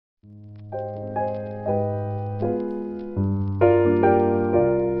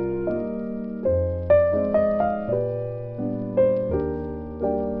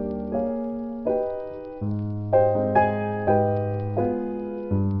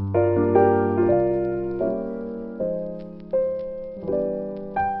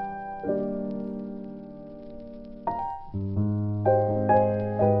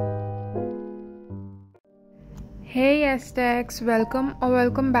Hey Aztecs,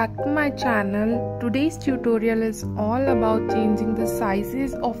 welcome back to my channel. Today's tutorial is all about changing the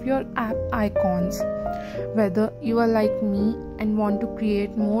sizes of your app icons. Whether you are like me and want to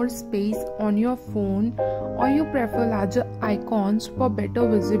create more space on your phone, or you prefer larger icons for better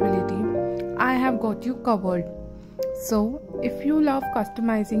visibility, I have got you covered. So if you love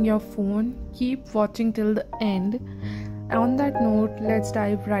customizing your phone, keep watching till the end. On that note, let's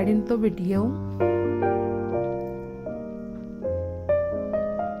dive right into the video.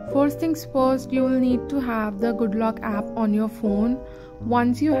 First things first, you will need to have the GoodLock app on your phone.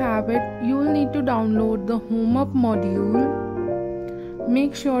 Once you have it, you will need to download the HomeUp module.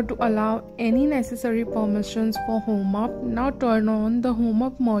 Make sure to allow any necessary permissions for HomeUp. Now turn on the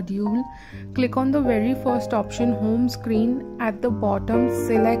HomeUp module. Click on the very first option, home screen. At the bottom,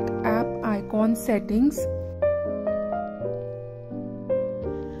 select app icon settings.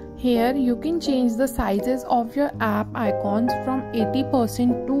 Here you can change the sizes of your app icons from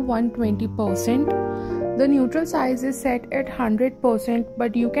 80% to 120%. The neutral size is set at 100%,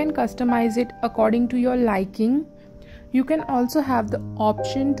 but you can customize it according to your liking. You can also have the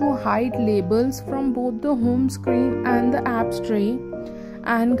option to hide labels from both the home screen and the apps tray.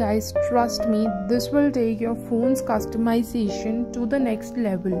 And guys, trust me, this will take your phone's customization to the next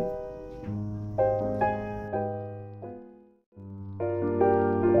level.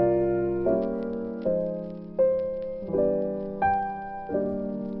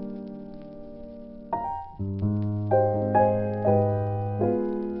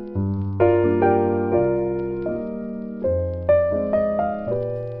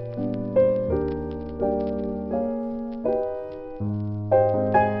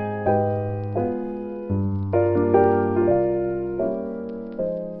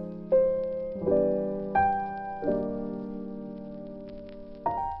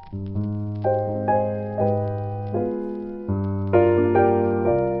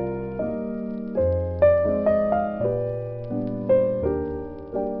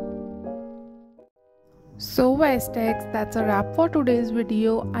 So Aztecs, that's a wrap for today's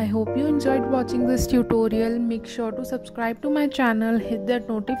video. I hope you enjoyed watching this tutorial. Make sure to subscribe to my channel, hit that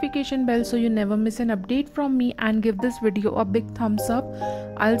notification bell so you never miss an update from me, and give this video a big thumbs up.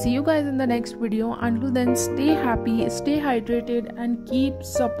 I'll see you guys in the next video. Until then, stay happy, stay hydrated, and keep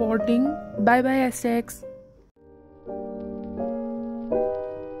supporting. Bye bye Aztecs.